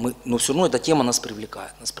 но все равно эта тема нас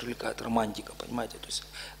привлекает романтика, понимаете? То есть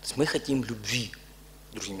мы хотим любви,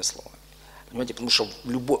 другими словами. Понимаете, потому что в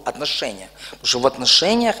любое отношение, потому что в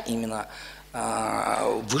отношениях именно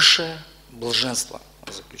высшее блаженство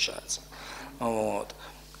заключается. Вот.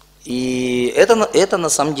 И это на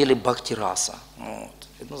самом деле бхакти-раса. Вот.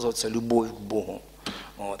 Это называется любовь к Богу.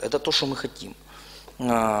 Вот. Это то, что мы хотим.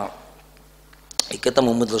 И к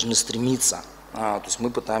этому мы должны стремиться. То есть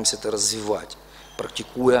мы пытаемся это развивать,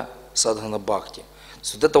 практикуя садхана бхакти. То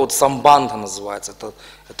есть вот это вот самбандха называется,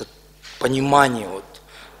 это понимание. Вот.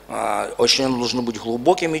 Очень оно должно быть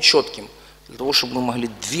глубоким и четким, для того, чтобы мы могли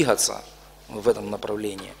двигаться в этом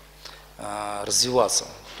направлении, развиваться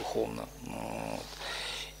духовно.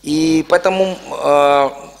 И поэтому,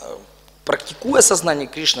 практикуя сознание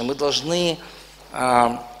Кришны, мы должны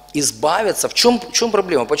избавиться. В чем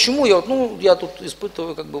проблема? Почему я тут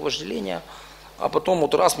испытываю как бы вожделение, а потом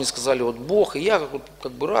вот раз мне сказали вот Бог, и я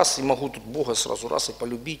как бы раз и могу тут Бога сразу раз и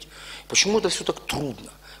полюбить. Почему это все так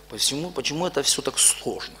трудно? Почему это все так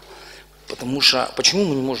сложно? Почему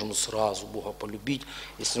мы не можем сразу Бога полюбить,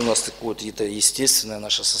 если у нас такое это естественное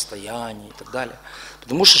наше состояние и так далее?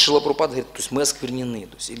 Потому что Шрила Прабхупада говорит, то есть мы осквернены,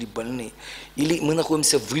 то есть или больны, или мы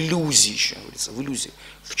находимся в иллюзии еще, говорится, в иллюзии.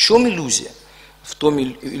 В чем иллюзия?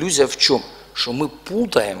 Иллюзия в чем? Что мы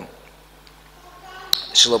путаем,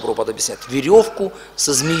 Шрила Прабхупада объясняет, веревку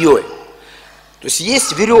со змеей. То есть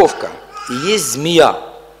веревка и есть змея,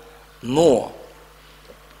 но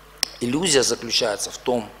иллюзия заключается в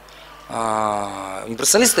том,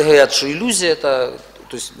 универсалисты говорят, что иллюзия это,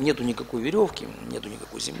 то есть нету никакой веревки, нету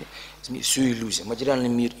никакой земли, все иллюзия, материальный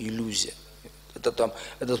мир иллюзия. Это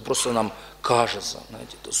просто нам кажется,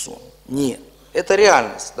 знаете, это сон. Нет, это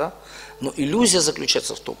реальность, да? Но иллюзия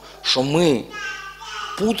заключается в том, что мы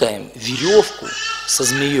путаем веревку со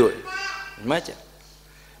змеей, понимаете?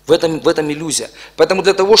 В этом иллюзия. Поэтому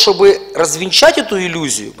для того, чтобы развенчать эту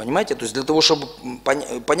иллюзию, понимаете, то есть для того, чтобы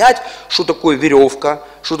понять, что такое веревка,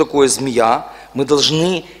 что такое змея, мы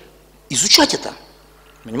должны изучать это,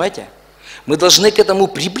 понимаете? Мы должны к этому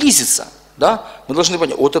приблизиться, да? Мы должны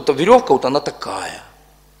понять, вот эта веревка, вот она такая,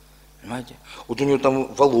 понимаете? Вот у нее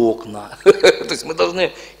там волокна, то есть мы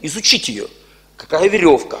должны изучить ее, какая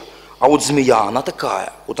веревка. А вот змея, она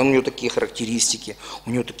такая, вот у нее такие характеристики, у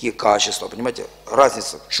нее такие качества, понимаете,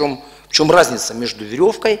 разница, в чем разница между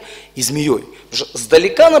веревкой и змеей? Потому что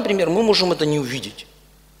сдалека, например, мы можем это не увидеть.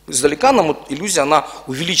 Издалека нам вот иллюзия, она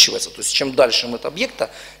увеличивается, то есть чем дальше мы от объекта,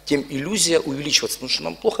 тем иллюзия увеличивается, потому что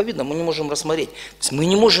нам плохо видно, мы не можем рассмотреть, то есть мы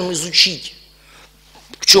не можем изучить,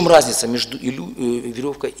 в чем разница между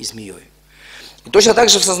веревкой и змеей. И точно так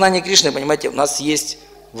же в сознании Кришны, понимаете, у нас есть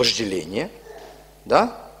вожделение,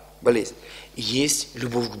 да? Болезнь. Есть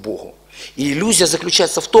любовь к Богу. И иллюзия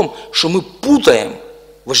заключается в том, что мы путаем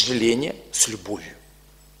вожделение с любовью.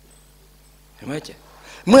 Понимаете?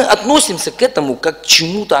 Мы относимся к этому как к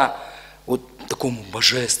чему-то вот такому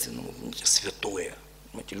божественному, святое.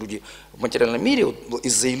 Понимаете? Люди в материальном мире вот,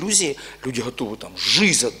 из-за иллюзии люди готовы там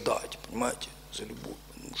жизнь отдать, понимаете, за любовь,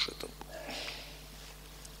 потому что это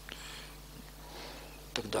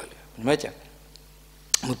и так далее. Понимаете?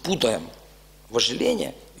 Мы путаем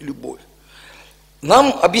вожделение и любовь.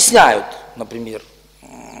 Нам объясняют, например,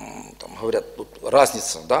 там, говорят, тут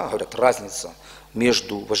разница, да, говорят, разница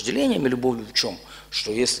между вожделением и любовью в чем?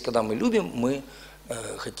 Что если, когда мы любим, мы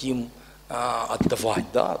хотим отдавать,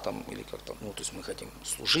 да, там, или как-то, ну, то есть мы хотим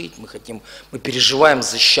служить, мы переживаем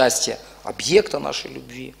за счастье объекта нашей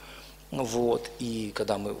любви, вот, и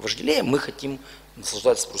когда мы вожделеем, мы хотим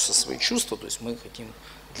наслаждаться просто свои чувства, то есть мы хотим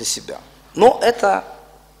для себя. Но это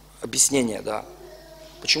объяснение, да,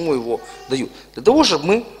 почему его дают? Для того, чтобы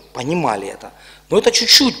мы понимали это. Но это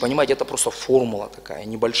чуть-чуть, понимаете, это просто формула такая,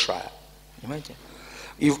 небольшая, понимаете?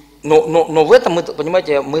 Но в этом,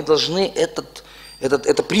 понимаете, мы должны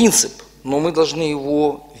это принцип, но мы должны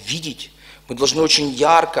его видеть, мы должны очень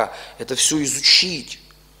ярко это все изучить,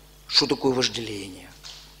 что такое вожделение,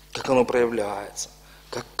 как оно проявляется,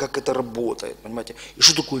 как это работает, понимаете, и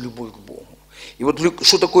что такое любовь к Богу. И вот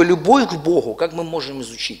что такое любовь к Богу, как мы можем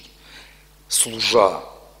изучить? Служа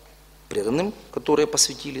преданным, которые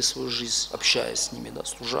посвятили свою жизнь, общаясь с ними, да,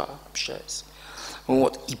 служа, общаясь.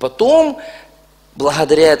 Вот. И потом,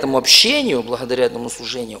 благодаря этому общению, благодаря этому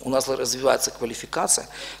служению, у нас развивается квалификация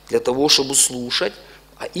для того, чтобы слушать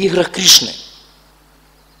о играх Кришны.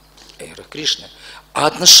 О играх Кришны. О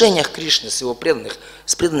отношениях Кришны с его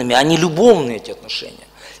преданными, они любовные, эти отношения.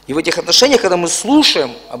 И в этих отношениях, когда мы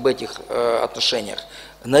слушаем об этих отношениях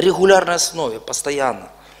на регулярной основе, постоянно,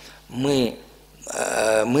 мы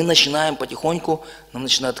начинаем потихоньку, нам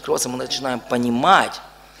начинает открываться, мы начинаем понимать.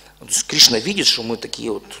 То есть Кришна видит, что мы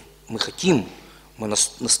такие вот, мы хотим, мы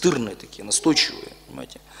настырные такие, настойчивые,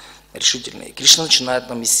 понимаете, решительные. И Кришна начинает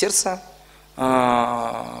нам из сердца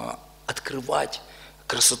открывать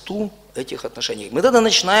красоту этих отношений. Мы тогда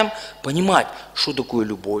начинаем понимать, что такое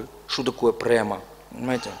любовь, что такое према,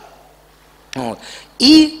 понимаете. Вот.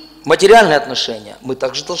 И материальные отношения, мы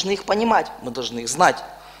также должны их понимать, мы должны их знать.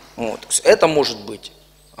 Вот. То есть это может быть,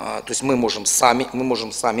 то есть мы можем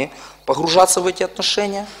сами погружаться в эти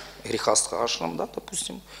отношения, грехастха ашрам, да,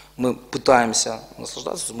 допустим, мы пытаемся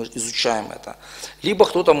наслаждаться, мы изучаем это. Либо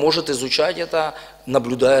кто-то может изучать это,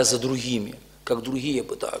 наблюдая за другими, как другие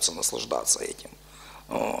пытаются наслаждаться этим.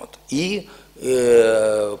 Вот. И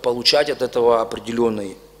получать от этого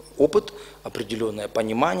определенный опыт, определенное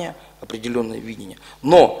понимание, определенное видение.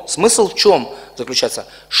 Но смысл в чем заключается?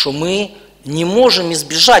 Что мы не можем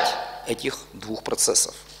избежать этих двух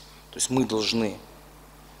процессов. То есть мы должны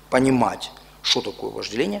понимать, что такое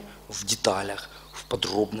вожделение в деталях, в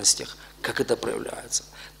подробностях, как это проявляется.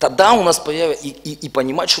 Тогда у нас появится и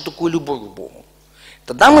понимать, что такое любовь к Богу.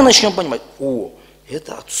 Тогда мы начнем понимать,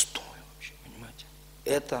 это отстой вообще, понимаете?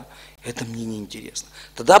 Это мне неинтересно.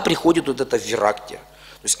 Тогда приходит вот это вирактия,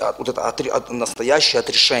 то есть вот это настоящее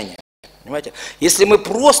отрешение. Понимаете? Если мы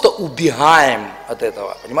просто убегаем от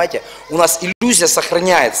этого, понимаете, у нас иллюзия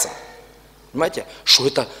сохраняется, понимаете, что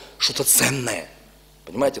это что-то ценное,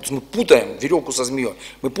 понимаете, то есть мы путаем веревку со змеей,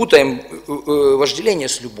 мы путаем вожделение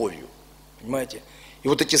с любовью, понимаете, и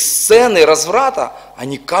вот эти сцены разврата,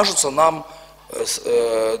 они кажутся нам,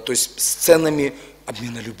 то есть сценами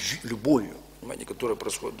обмена любовью, понимаете, которая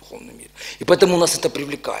происходит в духовном мире, и поэтому нас это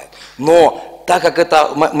привлекает, но так как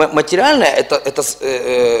это материальное,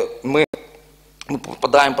 мы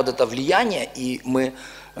попадаем под это влияние, и мы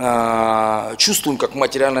чувствуем, как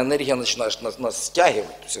материальная энергия начинает нас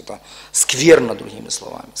стягивать. То есть это скверно, другими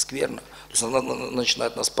словами, скверно. То есть она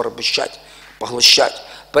начинает нас порабощать, поглощать.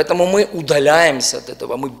 Поэтому мы удаляемся от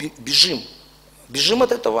этого, мы бежим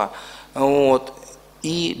от этого, вот,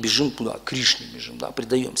 и бежим туда, к Кришне бежим, да,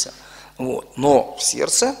 предаемся. Вот. Но в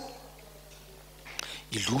сердце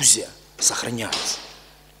иллюзия сохраняется,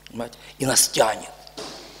 понимаете, и нас тянет.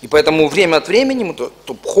 И поэтому время от времени мы то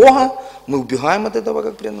бхога, мы убегаем от этого,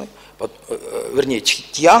 как преданные, вернее,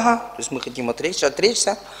 тьяга, то есть мы хотим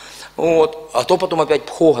отречься, вот, а то потом опять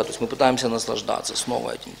бхога, то есть мы пытаемся наслаждаться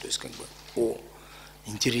снова этим, то есть как бы,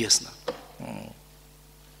 интересно.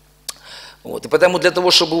 Вот, и поэтому для того,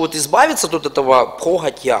 чтобы вот избавиться от этого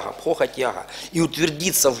бхога-тьяга, и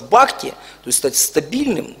утвердиться в бхакти, то есть стать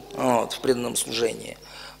стабильным вот, в преданном служении,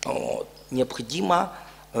 вот, необходимо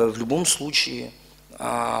в любом случае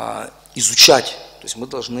изучать, то есть мы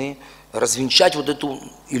должны развенчать вот эту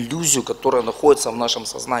иллюзию, которая находится в нашем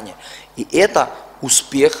сознании. И это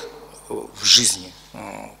успех в жизни.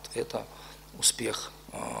 Вот, это успех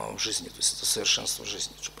в жизни, то есть это совершенство в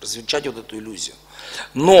жизни, чтобы развенчать вот эту иллюзию.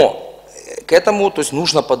 Но к этому, то есть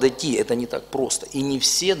нужно подойти, это не так просто. И не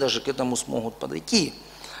все даже к этому смогут подойти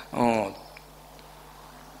вот,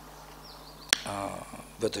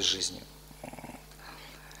 в этой жизни.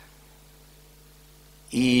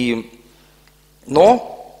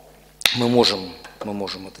 Но мы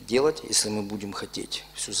можем это делать, если мы будем хотеть.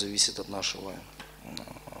 Все зависит от нашего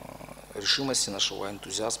решимости, нашего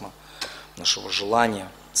энтузиазма. нашего желания,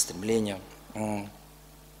 стремления.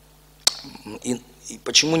 И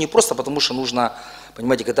почему не просто? Потому что нужно,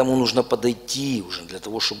 понимаете, к этому нужно подойти уже для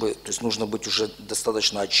того, чтобы, то есть нужно быть уже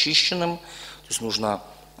достаточно очищенным, то есть нужно,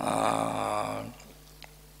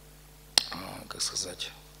 как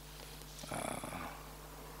сказать,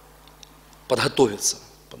 подготовиться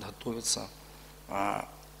к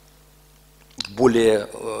более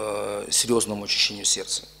серьезному очищению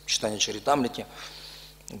сердца. Читание Чаритамрити,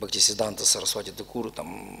 Бхактисиддханта Сарасвати Такура,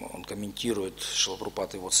 там он комментирует, Шрила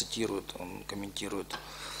Прабхупада его цитирует, он комментирует,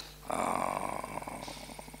 как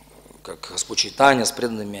Господь Чайтанья с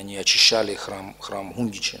преданными, они очищали храм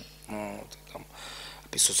Гундичи. Вот, там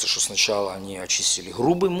описывается, что сначала они очистили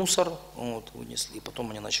грубый мусор, вот, вынесли, и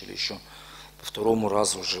потом они начали еще по второму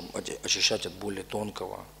разу уже очищать от более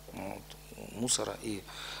тонкого мусора. И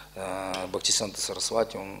Бхактисиддханта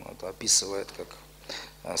Сарасвати, он это описывает, как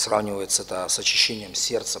сравнивается это с очищением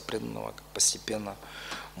сердца преданного, как постепенно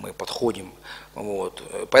мы подходим. Вот.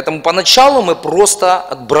 Поэтому поначалу мы просто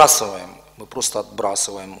отбрасываем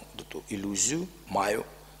эту иллюзию, майю,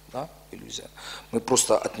 да, иллюзия. Мы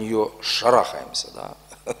просто от нее шарахаемся, да,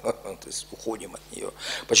 то есть уходим от нее.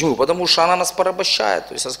 Почему? Потому что она нас порабощает,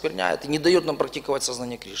 то есть оскверняет и не дает нам практиковать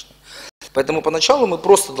сознание Кришны. Поэтому поначалу мы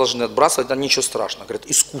просто должны отбрасывать, это ничего страшного, говорят,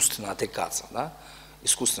 искусственно отрекаться, да,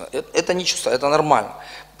 искусственно. Это ничего, это нормально.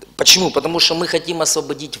 Почему? Потому что мы хотим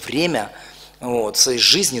освободить время в своей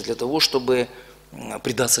жизни для того, чтобы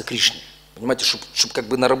предаться Кришне. Понимаете, чтобы как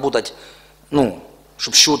бы наработать, чтобы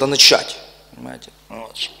с чего-то начать. Понимаете,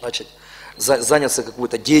 начать заняться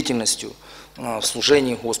какой-то деятельностью в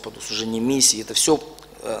служении Господу, в служении миссии. Это все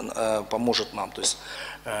поможет нам. То есть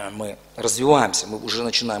мы развиваемся, мы уже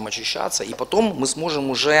начинаем очищаться, и потом мы сможем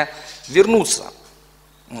уже вернуться.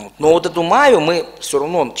 Но вот эту майю мы все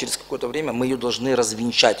равно через какое-то время мы ее должны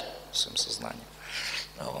развенчать в своем сознании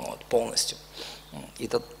полностью. И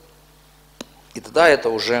тогда это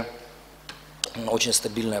уже очень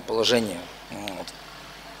стабильное положение.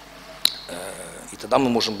 И тогда мы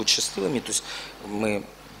можем быть счастливыми, то есть мы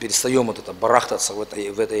перестаем вот это барахтаться в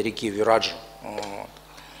этой реке Вираджи.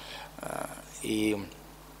 И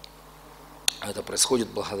это происходит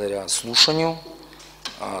благодаря слушанию,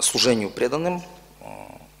 служению преданным,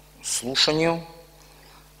 слушанию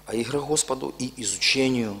о играх Господу и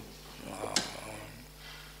изучению.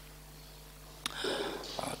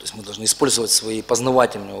 То есть мы должны использовать свои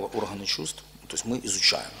познавательные органы чувств, то есть мы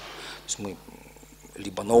изучаем. То есть мы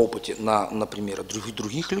либо на опыте, на примерах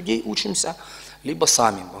других людей учимся, либо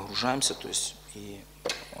сами погружаемся, то есть и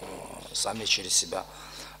сами через себя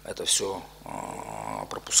это все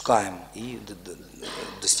пропускаем и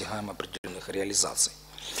достигаем определенных реализаций.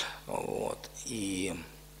 Вот. И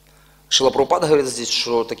Шрила Прабхупада говорит здесь,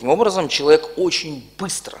 что таким образом человек очень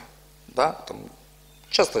быстро, да, там,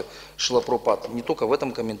 часто Шрила Прабхупада, не только в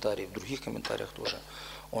этом комментарии, в других комментариях тоже,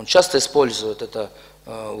 он часто использует это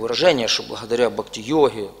выражение, что благодаря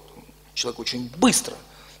бхакти-йоге человек очень быстро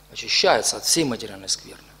очищается от всей материальной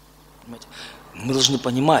скверны. Понимаете? Мы должны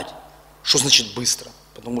понимать, что значит быстро,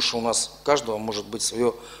 потому что у нас у каждого может быть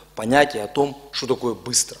свое понятие о том, что такое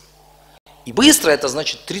быстро. И быстро это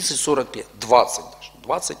значит 30-40 лет, 20 даже,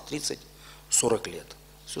 20, 30, 40 лет.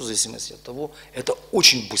 Все в зависимости от того, это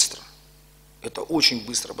очень быстро. Это очень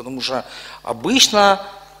быстро, потому что обычно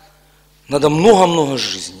надо много-много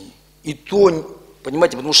жизней. И то,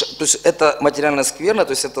 понимаете, потому что то есть это материальная скверна,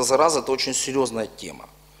 то есть это зараза, это очень серьезная тема.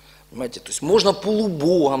 Понимаете, то есть можно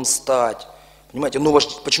полубогом стать. Понимаете, но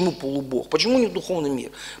почему полубог? Почему не духовный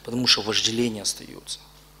мир? Потому что вожделение остается.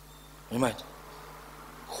 Понимаете?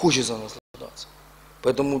 Хочется наслаждаться.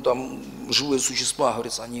 Поэтому там живые существа,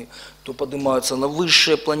 говорится, они то поднимаются на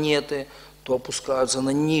высшие планеты, то опускаются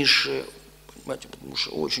на низшие. Понимаете, потому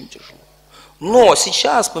что очень тяжело. Но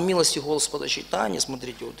сейчас, по милости Господа Чайтаньи,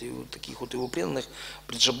 смотрите, вот таких вот его преданных,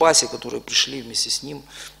 Бриджабаси, которые пришли вместе с ним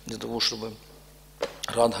для того, чтобы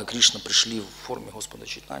Радха Кришна пришли в форме Господа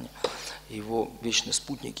Чайтаньи, его вечные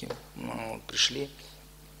спутники пришли,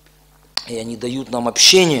 и они дают нам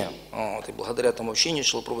общение, и благодаря этому общению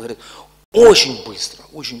Шрила Прабхупада говорит, очень быстро,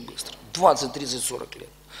 20, 30, 40 лет,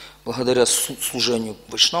 благодаря служению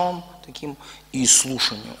вайшнавам таким и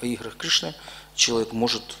слушанию о играх Кришны, человек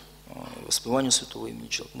может, воспеванию святого имени,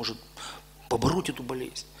 человек может побороть эту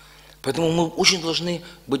болезнь. Поэтому мы очень должны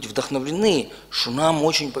быть вдохновлены, что нам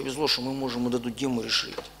очень повезло, что мы можем вот эту тему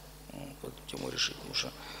решить. Потому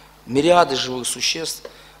что мириады живых существ,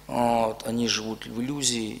 они живут в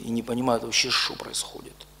иллюзии и не понимают вообще, что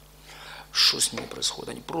происходит. Что с ними происходит.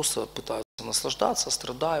 Они просто пытаются наслаждаться,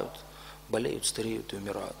 страдают, болеют, стареют и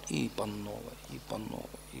умирают. И по новой.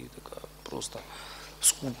 И такая просто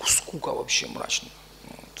скука вообще мрачная.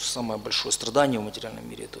 Самое большое страдание в материальном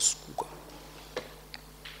мире – это скука.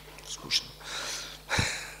 Скучно.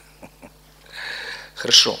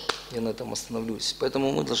 Хорошо, я на этом остановлюсь.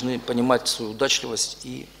 Поэтому мы должны понимать свою удачливость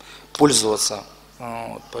и пользоваться,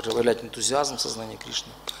 проявлять энтузиазм сознания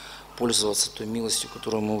Кришны, пользоваться той милостью,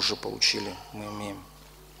 которую мы уже получили, мы имеем.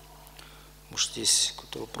 Может, есть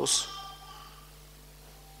какой-то вопрос?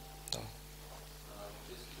 Да.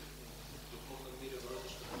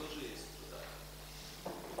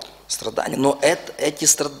 Страдания, но эти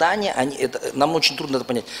страдания, нам очень трудно это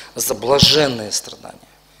понять, за блаженные страдания.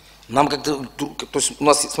 Нам как-то, то есть у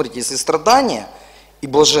нас, смотрите, если страдания и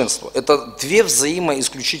блаженство, это две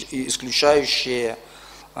взаимоисключающие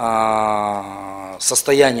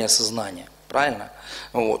состояния сознания, правильно?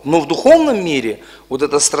 Вот. Но в духовном мире вот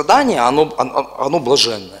это страдание, оно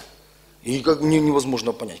блаженное. И как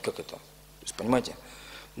невозможно понять, как это. То есть, понимаете?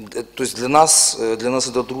 То есть для нас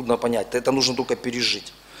это трудно понять, это нужно только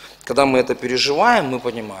пережить. Когда мы это переживаем, мы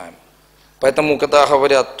понимаем. Поэтому, когда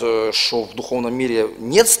говорят, что в духовном мире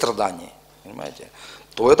нет страданий, понимаете,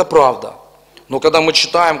 то это правда. Но когда мы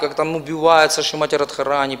читаем, как там убивается Шримати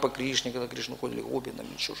Радхарани по Кришне, когда Кришна ходили гопинами,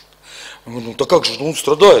 еще что-то. Ну да как же, он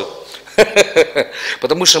страдает.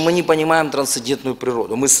 Потому что мы не понимаем трансцендентную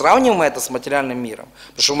природу. Мы сравниваем это с материальным миром.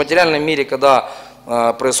 Потому что в материальном мире, когда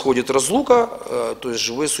происходит разлука, то есть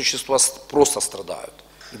живые существа просто страдают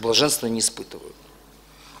и блаженства не испытывают.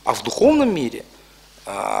 А в духовном мире,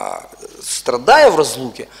 страдая в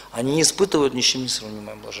разлуке, они не испытывают ни с чем не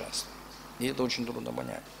сравнимое блаженство. И это очень трудно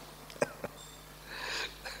понять.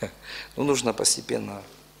 Ну, нужно постепенно.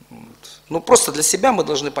 Ну, просто для себя мы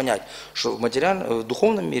должны понять, что в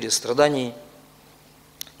духовном мире страданий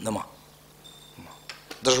нема.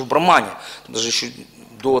 Даже в Брахмане, даже еще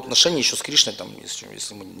до отношений еще с Кришной, там,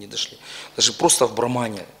 если мы не дошли, даже просто в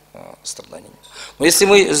Брахмане страданий нет. Но если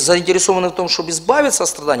мы заинтересованы в том, чтобы избавиться от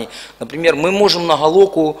страданий, например, мы можем на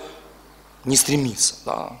Галоку не стремиться,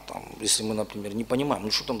 да, там, если мы, например, не понимаем,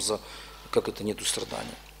 ну что там как это нету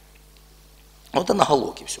страданий. Вот это на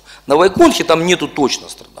Галоке все. На Вайкунтхе там нету точно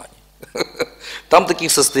страданий. Там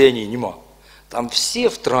таких состояний нема. Там все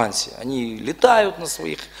в трансе, они летают на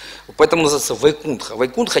своих, поэтому называется Вайкунтха.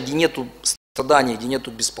 Вайкунтха, где нету страданий, где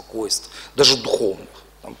нету беспокойств, даже духовных.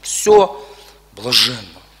 Там все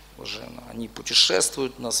блаженно. Они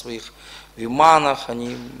путешествуют на своих виманах,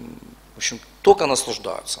 они, в общем, только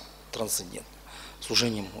наслаждаются трансцендентно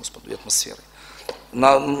служением Господу и атмосферой.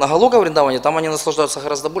 На Галока Вриндаване там они наслаждаются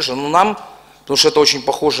гораздо больше, но нам, потому что это очень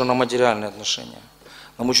похоже на материальные отношения,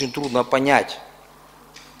 нам очень трудно понять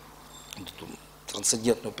эту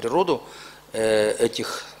трансцендентную природу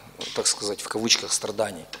этих, так сказать, в кавычках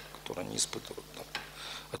страданий, которые они испытывают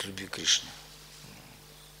от любви к Кришне.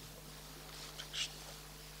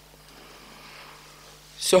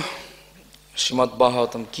 Все. Шримад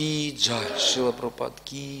Бхагаватам ки джай, Шрила Прабхупад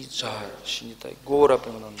ки джай, Шинитай Гора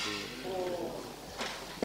Премананды.